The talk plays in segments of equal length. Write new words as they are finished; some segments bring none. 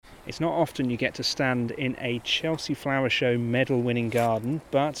It's not often you get to stand in a Chelsea Flower Show medal-winning garden,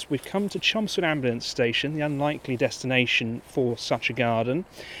 but we've come to Chelmsford Ambulance Station, the unlikely destination for such a garden,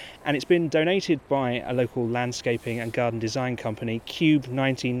 and it's been donated by a local landscaping and garden design company, Cube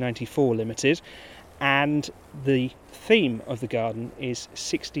 1994 Limited, and the theme of the garden is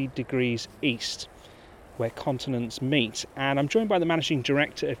 60 degrees east, where continents meet. And I'm joined by the managing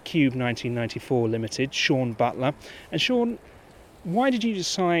director of Cube 1994 Limited, Sean Butler. And Sean, why did you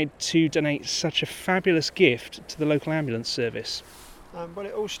decide to donate such a fabulous gift to the local ambulance service? Well,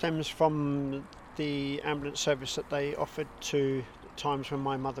 it all stems from the ambulance service that they offered to times when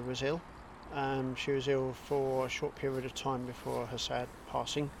my mother was ill. She was ill for a short period of time before her sad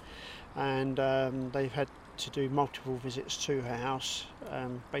passing, and they've had to do multiple visits to her house,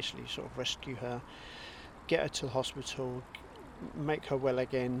 basically sort of rescue her, get her to the hospital, make her well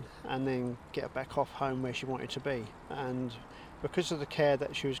again, and then get her back off home where she wanted to be. And because of the care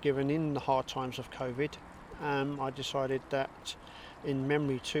that she was given in the hard times of COVID, I decided that in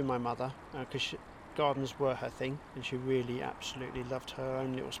memory to my mother, because gardens were her thing and she really absolutely loved her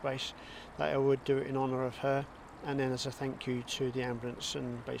own little space, that I would do it in honour of her, and then as a thank you to the ambulance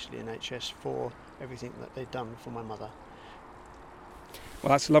and basically NHS for everything that they'd done for my mother. Well,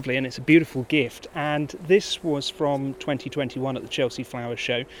 that's lovely, and it's a beautiful gift. And this was from 2021 at the Chelsea Flower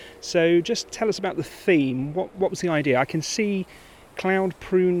Show. So just tell us about the theme. What was the idea? I can see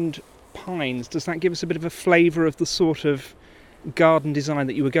cloud-pruned pines. Does that give us a bit of a flavour of the sort of garden design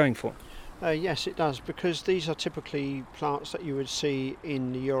that you were going for? Yes, it does, because these are typically plants that you would see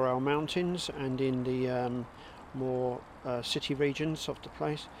in the Ural Mountains and in the more city regions of the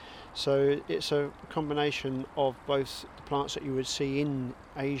place. So it's a combination of both the plants that you would see in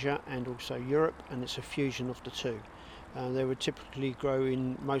Asia and also Europe, and it's a fusion of the two. They would typically grow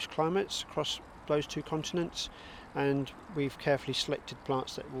in most climates across those two continents, and we've carefully selected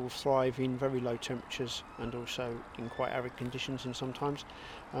plants that will thrive in very low temperatures and also in quite arid conditions in sometimes,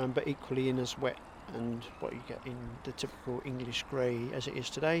 but equally in as wet and what you get in the typical English grey, as it is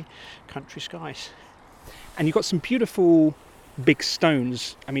today, country skies. And you've got some beautiful big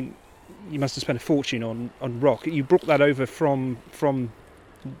stones. I mean, you must have spent a fortune on rock. You brought that over from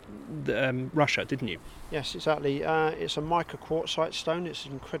Russia, didn't you? Yes, exactly. It's a mica quartzite stone. It's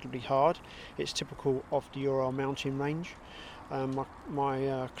incredibly hard. It's typical of the Ural mountain range.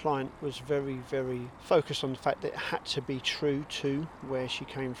 My client was very, very focused on the fact that it had to be true to where she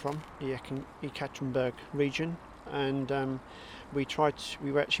came from, the Ekaterinburg region, and we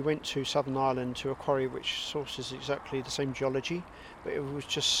actually went to Southern Ireland to a quarry which sources exactly the same geology, but it was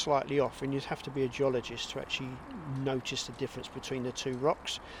just slightly off, and you'd have to be a geologist to actually notice the difference between the two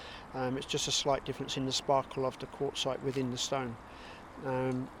rocks. It's just a slight difference in the sparkle of the quartzite within the stone.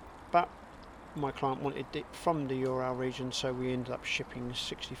 But my client wanted it from the Ural region, so we ended up shipping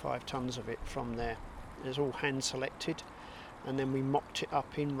 65 tonnes of it from there. It was all hand selected, and then we mocked it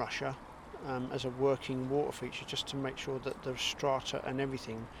up in Russia as a working water feature, just to make sure that the strata and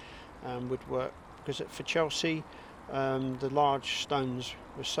everything would work. Because for Chelsea, the large stones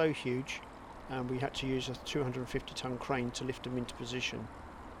were so huge, we had to use a 250-tonne crane to lift them into position.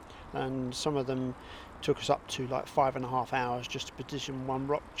 And some of them took us up to like 5.5 hours just to position one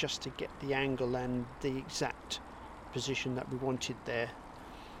rock, just to get the angle and the exact position that we wanted there.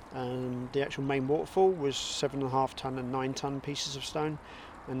 And the actual main waterfall was 7.5 tonne and 9 tonne pieces of stone,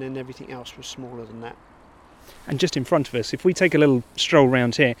 and then everything else was smaller than that. And just in front of us, if we take a little stroll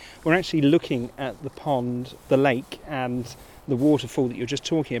round here, we're actually looking at the pond, the lake, and the waterfall that you're just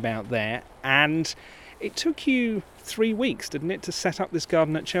talking about there. And it took you 3 weeks, didn't it, to set up this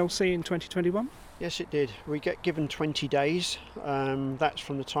garden at Chelsea in 2021? Yes, it did. We get given 20 days. That's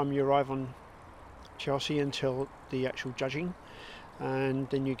from the time you arrive on Chelsea until the actual judging. And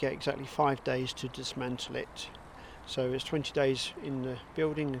then you get exactly 5 days to dismantle it. So it's 20 days in the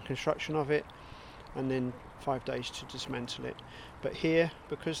building and construction of it, and then 5 days to dismantle it. But here,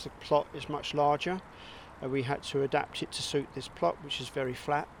 because the plot is much larger, we had to adapt it to suit this plot, which is very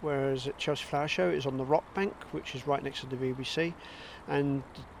flat, whereas at Chelsea Flower Show it is on the rock bank, which is right next to the BBC, and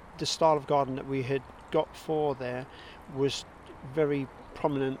the style of garden that we had got for there was very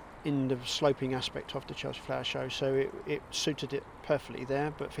prominent in the sloping aspect of the Chelsea Flower Show, so it suited it perfectly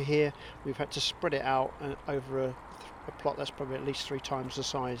there. But for here, we've had to spread it out over a plot that's probably at least 3 times the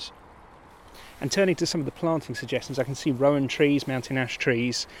size. And turning to some of the planting suggestions, I can see rowan trees, mountain ash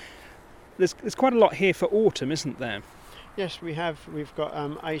trees. There's quite a lot here for autumn, isn't there? Yes, we have. We've got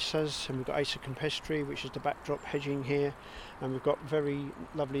acers, and we've got Acer campestri, which is the backdrop hedging here, and we've got very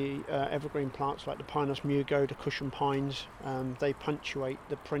lovely evergreen plants like the Pinus mugo, the cushion pines. They punctuate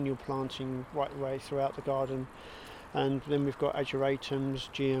the perennial planting right the way throughout the garden. And then we've got ageratums,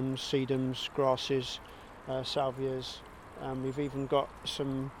 geums, sedums, grasses, salvias. We've even got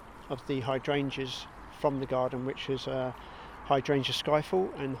some of the hydrangeas from the garden, which is Hydrangea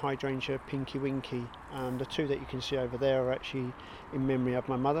Skyfall and Hydrangea Pinky Winky. The two that you can see over there are actually in memory of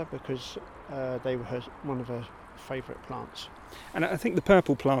my mother, because they were one of her favourite plants. And I think the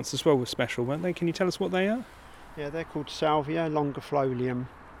purple plants as well were special, weren't they? Can you tell us what they are? Yeah, they're called Salvia longiflolium.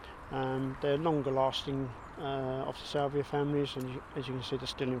 They're longer lasting of the Salvia families, and as you can see, they're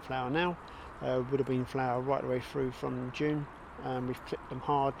still in flower now. Would have been in flower right the way through from June. We've clipped them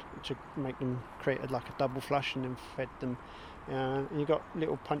hard to make them create like a double flush, and then fed them. And you've got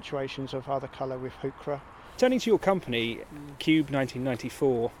little punctuations of other colour with heuchera. Turning to your company, Cube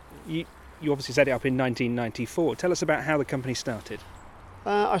 1994, you obviously set it up in 1994. Tell us about how the company started.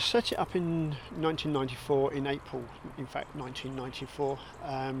 I set it up in 1994, in April, in fact 1994.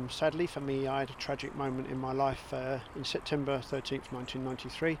 Sadly for me, I had a tragic moment in my life. In September 13th,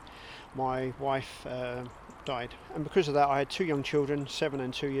 1993, my wife died. And because of that, I had two young children, 7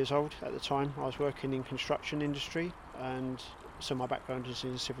 and 2 years old at the time. I was working in construction industry, and so my background is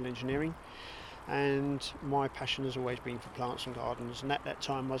in civil engineering. And my passion has always been for plants and gardens. And at that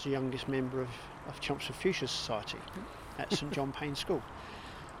time, I was the youngest member of Chelmsford Fuchsia Society at St John Payne School.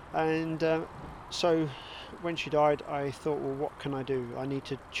 And so when she died, I thought, well, what can I do? I need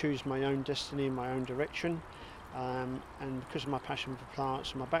to choose my own destiny, my own direction. And because of my passion for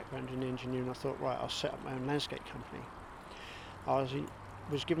plants and my background in engineering, I thought, right, I'll set up my own landscape company. I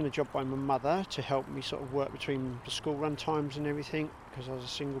was given a job by my mother to help me sort of work between the school run times and everything, because I was a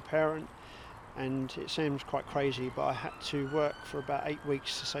single parent. And it seems quite crazy, but I had to work for about 8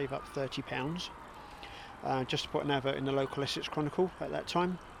 weeks to save up £30, just to put an advert in the local Essex Chronicle at that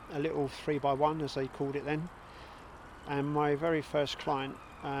time, a little 3x1 as they called it then. And my very first client,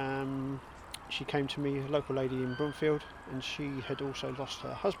 she came to me, a local lady in Broomfield, and she had also lost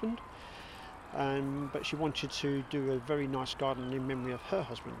her husband, but she wanted to do a very nice garden in memory of her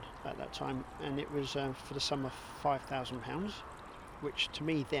husband at that time, and it was for the sum of £5,000. Which to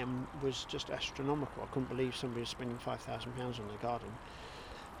me then was just astronomical. I couldn't believe somebody was spending £5,000 on their garden.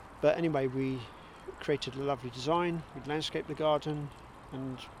 But anyway, we created a lovely design, we landscaped the garden,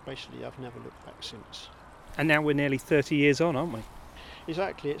 and basically I've never looked back since. And now we're nearly 30 years on, aren't we?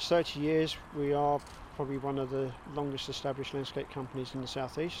 Exactly, it's 30 years. We are probably one of the longest established landscape companies in the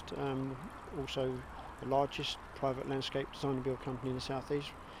southeast, also the largest private landscape design and build company in the southeast.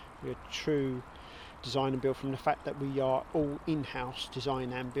 We're a true design and build from the fact that we are all in-house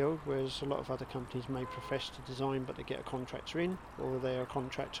design and build, whereas a lot of other companies may profess to design but they get a contractor in, or they're a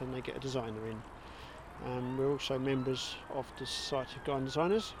contractor and they get a designer in. We're also members of the Society of Garden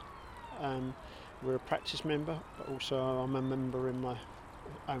Designers. We're a practice member, but also I'm a member in my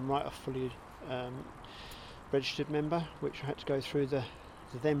own right, a fully registered member, which I had to go through the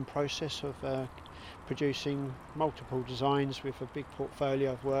then process of producing multiple designs with a big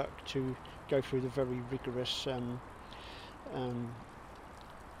portfolio of work to go through the very rigorous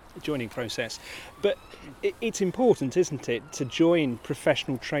joining process. But it's important, isn't it, to join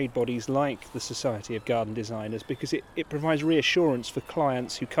professional trade bodies like the Society of Garden Designers, because it provides reassurance for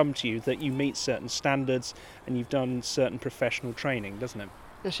clients who come to you that you meet certain standards and you've done certain professional training, doesn't it?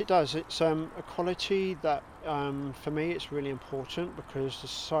 Yes, it does. It's a quality that for me it's really important, because the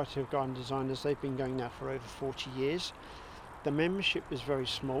Society of Garden Designers, they've been going now for over 40 years. The membership is very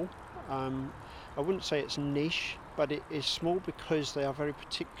small. I wouldn't say it's niche, but it is small because they are very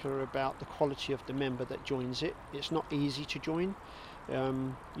particular about the quality of the member that joins it. It's not easy to join.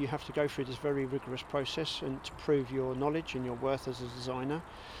 You have to go through this very rigorous process and to prove your knowledge and your worth as a designer.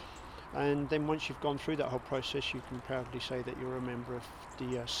 And then once you've gone through that whole process, you can proudly say that you're a member of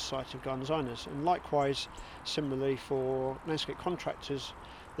the Society of Garden Designers. And likewise, similarly for landscape contractors,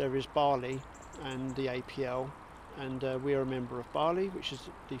 there is Barley and the APL, and we are a member of Barley, which is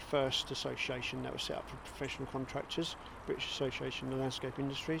the first association that was set up for professional contractors, British Association of Landscape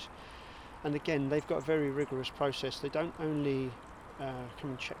Industries. And again, they've got a very rigorous process. They don't only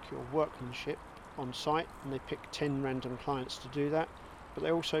come and check your workmanship on site, and they pick 10 random clients to do that, but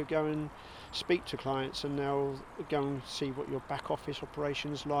they also go and speak to clients, and they'll go and see what your back office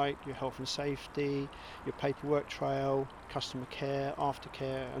operations like, your health and safety, your paperwork trail, customer care,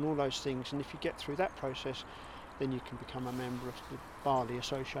 aftercare, and all those things. And if you get through that process, then you can become a member of the Barley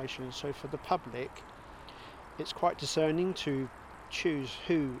Association. So for the public, it's quite discerning to choose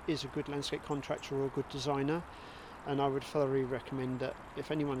who is a good landscape contractor or a good designer. And I would thoroughly recommend that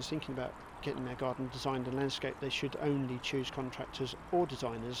if anyone's thinking about getting their garden designed and landscaped, they should only choose contractors or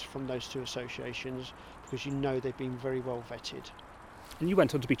designers from those two associations, because you know they've been very well vetted. And you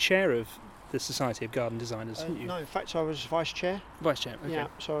went on to be chair of the Society of Garden Designers, didn't you? No, in fact I was vice chair. Vice chair, okay. Yeah,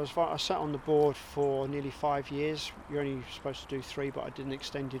 so I sat on the board for nearly 5 years. You're only supposed to do 3, but I did an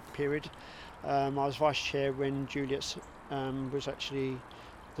extended period. I was vice chair when Juliet was actually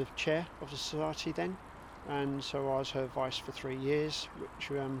the chair of the society then, and so I was her vice for 3 years,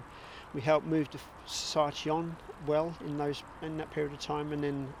 which we helped move the society on well in that period of time, and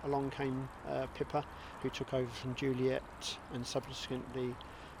then along came Pippa, who took over from Juliet, and subsequently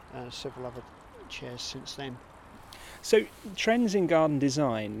several other chairs since then. So trends in garden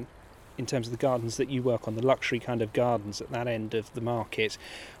design, in terms of the gardens that you work on, the luxury kind of gardens at that end of the market,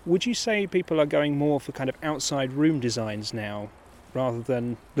 would you say people are going more for kind of outside room designs now, rather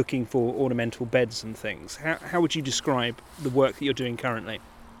than looking for ornamental beds and things? How would you describe the work that you're doing currently?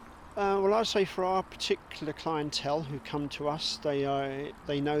 Well, I'd say for our particular clientele who come to us,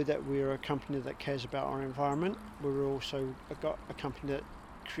 they know that we're a company that cares about our environment. We're also a company that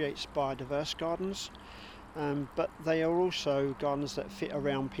creates biodiverse gardens, but they are also gardens that fit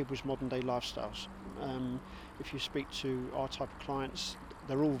around people's modern day lifestyles. If you speak to our type of clients,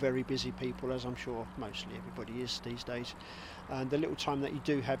 they're all very busy people, as I'm sure mostly everybody is these days. The little time that you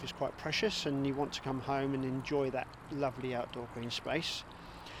do have is quite precious, and you want to come home and enjoy that lovely outdoor green space.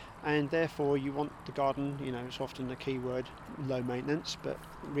 And therefore you want the garden, it's often the key word, low maintenance, but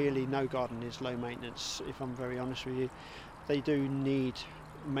really no garden is low maintenance, if I'm very honest with you. They do need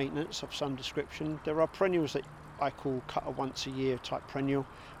maintenance of some description. There are perennials that I call cut once a year type perennial,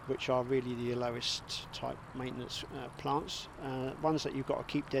 which are really the lowest type maintenance plants. Ones that you've got to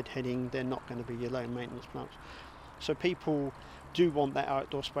keep deadheading, they're not going to be your low maintenance plants. So people do want that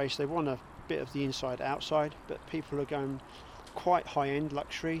outdoor space. They want a bit of the inside outside, but people are going quite high-end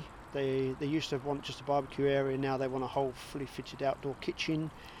luxury. They used to want just a barbecue area, now they want a whole fully fitted outdoor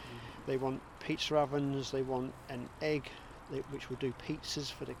kitchen. They want pizza ovens, they want an egg which will do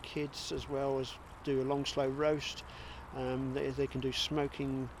pizzas for the kids, as well as do a long slow roast. They can do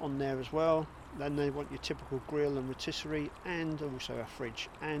smoking on there as well. Then they want your typical grill and rotisserie, and also a fridge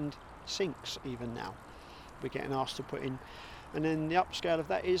and sinks. Even now we're getting asked to put in. And then the upscale of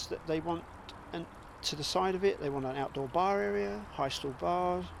that is that they want, to the side of it, they want an outdoor bar area, high stool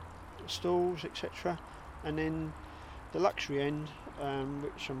bars, stalls, etc. And then the luxury end,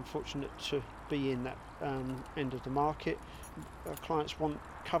 which I'm fortunate to be in that end of the market, clients want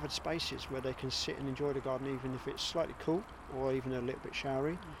covered spaces where they can sit and enjoy the garden, even if it's slightly cool or even a little bit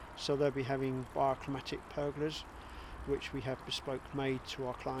showery. So they'll be having bioclimatic pergolas, which we have bespoke made to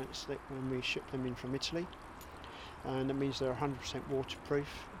our clients that when we ship them in from Italy. And that means they're 100% waterproof,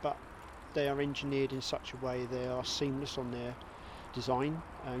 but they are engineered in such a way they are seamless on their design.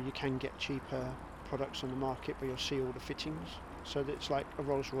 You can get cheaper products on the market, but you'll see all the fittings. So that it's like a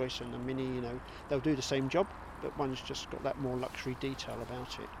Rolls Royce and a Mini, they'll do the same job, but one's just got that more luxury detail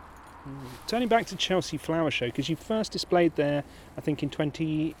about it. Turning back to Chelsea Flower Show, because you first displayed there, I think, in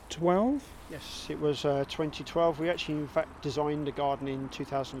 2012? Yes, it was 2012. We actually, in fact, designed the garden in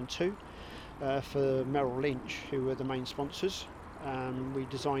 2002 for Merrill Lynch, who were the main sponsors. We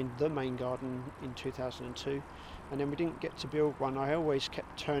designed the main garden in 2002, and then we didn't get to build one. I always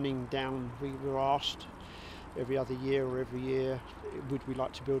kept turning down. We were asked every other year or every year, would we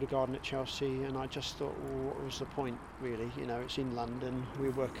like to build a garden at Chelsea? And I just thought, well, what was the point, really? It's in London,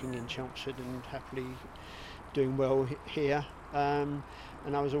 we're working in Chelmsford and happily doing well here. And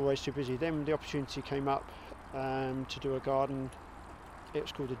I was always too busy. Then the opportunity came up to do a garden. It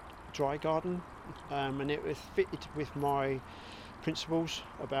was called a dry garden, and it was fitted with my principles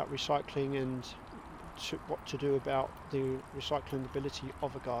about recycling and what to do about the recyclability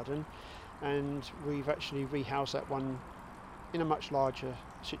of a garden. And we've actually rehoused that one in a much larger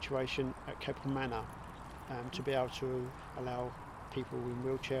situation at Keppel Manor, to be able to allow people in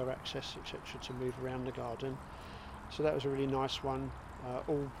wheelchair access, etc., to move around the garden. So that was a really nice one,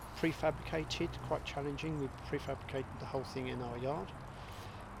 all prefabricated, quite challenging. We prefabricated the whole thing in our yard,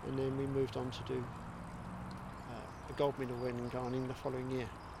 and then we moved on to do a gold medal winning gardening the following year.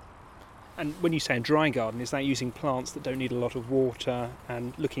 And when you say a dry garden, is that using plants that don't need a lot of water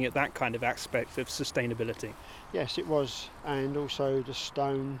and looking at that kind of aspect of sustainability? Yes, it was. And also the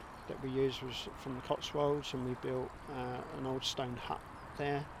stone that we used was from the Cotswolds, and we built an old stone hut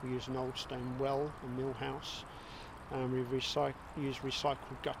there. We used an old stone well, a mill house. We used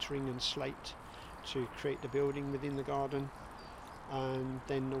recycled guttering and slate to create the building within the garden. And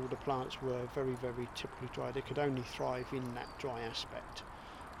then all the plants were very, very typically dry. They could only thrive in that dry aspect.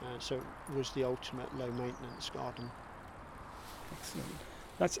 So it was the ultimate low maintenance garden. Excellent.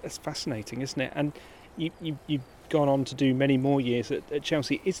 That's fascinating, isn't it? And you've gone on to do many more years at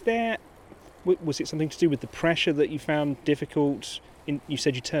Chelsea. Was it something to do with the pressure that you found difficult you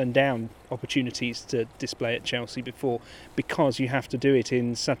said you turned down opportunities to display at Chelsea before because you have to do it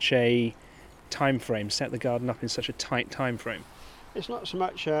in such a time frame, set the garden up in such a tight time frame. It's not so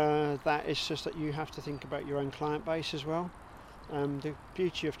much that, it's just that you have to think about your own client base as well. The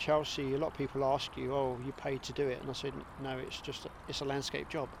beauty of Chelsea, a lot of people ask you, oh, you paid to do it, and I said no, it's a landscape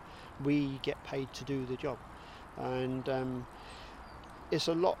job. We get paid to do the job, and it's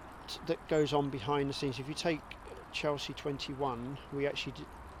a lot that goes on behind the scenes. If you take Chelsea 21, we actually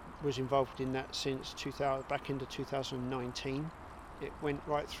was involved in that since back into 2019. It went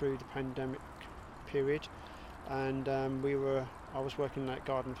right through the pandemic period, and I was working in that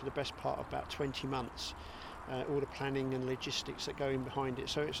garden for the best part of about 20 months. All the planning and logistics that go in behind it.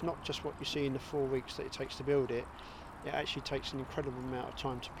 So it's not just what you see in the 4 weeks that it takes to build it. It actually takes an incredible amount of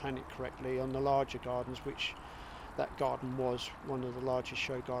time to plan it correctly. On the larger gardens, which that garden was one of the largest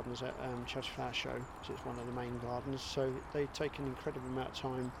show gardens at Chelsea Flower Show, so it's one of the main gardens. So they take an incredible amount of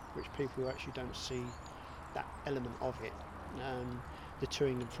time, which people actually don't see that element of it. The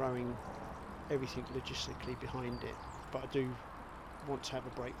toing and throwing, everything logistically behind it. But I do want to have a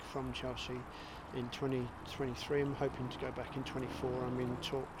break from Chelsea in 2023. I'm hoping to go back in 24. I'm in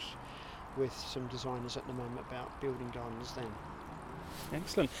talks with some designers at the moment about building gardens then.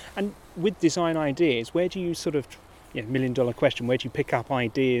 Excellent. And with design ideas, where do you sort of, $1 million question, where do you pick up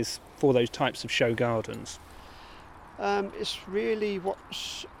ideas for those types of show gardens? It's really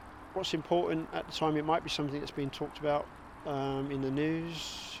what's important at the time. It might be something that's been talked about in the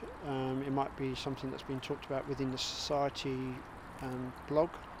news. It might be something that's been talked about within the society blog.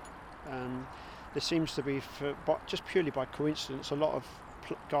 There seems to be, just purely by coincidence, a lot of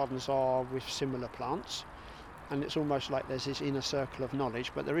gardens are with similar plants, and it's almost like there's this inner circle of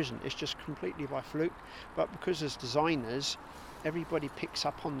knowledge, but there isn't. It's just completely by fluke. But because as designers, everybody picks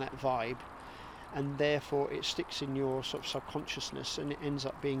up on that vibe, and therefore it sticks in your sort of subconsciousness, and it ends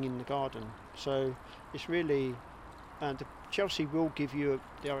up being in the garden. So it's really, the Chelsea will give you,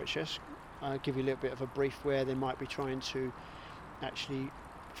 the RHS, give you a little bit of a brief where they might be trying to actually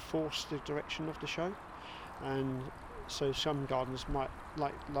force the direction of the show, and so some gardens might,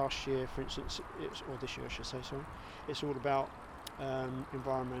 like last year for instance, or this year I should say, sorry, it's all about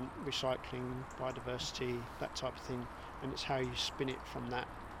environment, recycling, biodiversity, that type of thing, and it's how you spin it from that.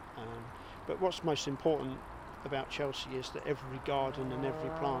 But what's most important about Chelsea is that every garden and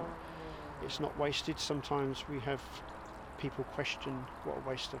every plant, it's not wasted. Sometimes we have people question what a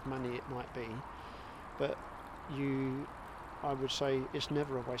waste of money it might be, but I would say it's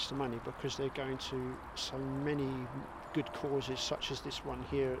never a waste of money, because they're going to so many good causes, such as this one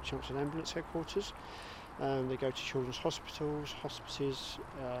here at Chelmsford Ambulance Headquarters. They go to children's hospitals, hospices,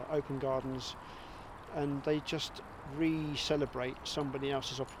 open gardens, and they just re-celebrate somebody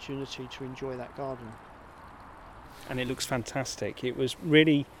else's opportunity to enjoy that garden. And it looks fantastic. It was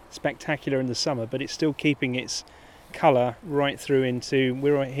really spectacular in the summer, but it's still keeping its colour right through into,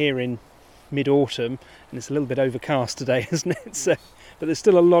 we're here in mid-autumn, and it's a little bit overcast today, isn't it? So, but there's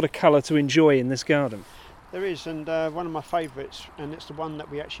still a lot of colour to enjoy in this garden. There is, and one of my favourites, and it's the one that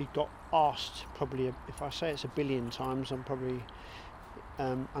we actually got asked, probably, if I say it's 1 billion times, I'm probably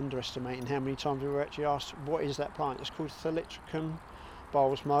underestimating how many times we were actually asked, what is that plant? It's called Thelytricum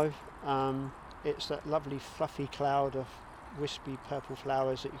Bowles Mauve. It's that lovely fluffy cloud of wispy purple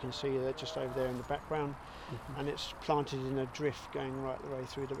flowers that you can see there just over there in the background. And it's planted in a drift going right the way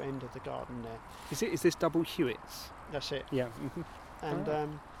through the end of the garden there. Is this double Hewitts? That's it. Yeah.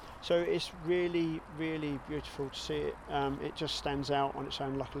 And so it's really, really beautiful to see it. It just stands out on its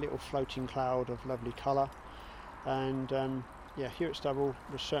own like a little floating cloud of lovely colour. And Hewitts double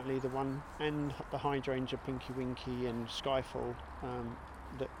was certainly the one, and the hydrangea Pinky Winky and Skyfall.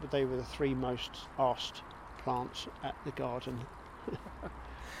 They were the 3 most asked plants at the garden.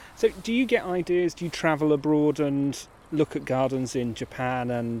 So do you get ideas, do you travel abroad and look at gardens in Japan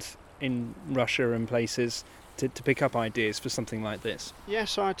and in Russia and places to pick up ideas for something like this?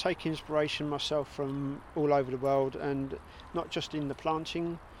 Yes, I take inspiration myself from all over the world, and not just in the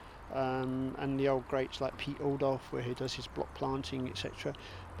planting and the old greats like Pete Aldolf, where he does his block planting, etc.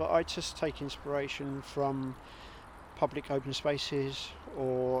 But I just take inspiration from public open spaces,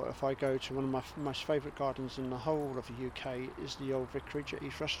 or if I go to one of my most favourite gardens in the whole of the UK is the old vicarage at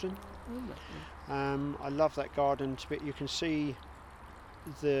East Ruston. I love that garden. You can see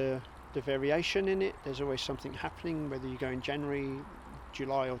the variation in it. There's always something happening, whether you go in January,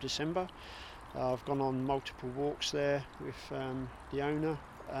 July or December. I've gone on multiple walks there with the owner,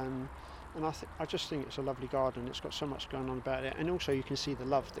 and I just think it's a lovely garden. It's got so much going on about it, and also you can see the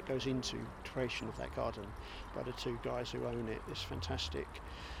love that goes into the creation of that garden by the 2 guys who own it. It's fantastic.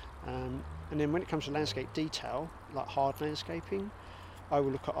 And then when it comes to landscape detail, like hard landscaping, I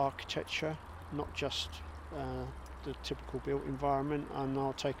will look at architecture, not just the typical built environment, and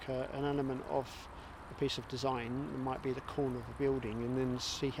I'll take an element of a piece of design, it might be the corner of a building, and then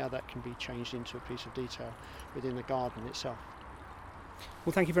see how that can be changed into a piece of detail within the garden itself.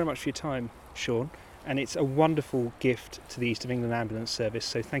 Well, thank you very much for your time, Sean, and it's a wonderful gift to the East of England Ambulance Service,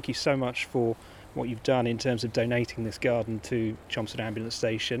 so thank you so much for what you've done in terms of donating this garden to Chelmsford Ambulance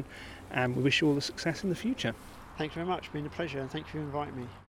Station, and we wish you all the success in the future. Thank you very much, it's been a pleasure, and thank you for inviting me.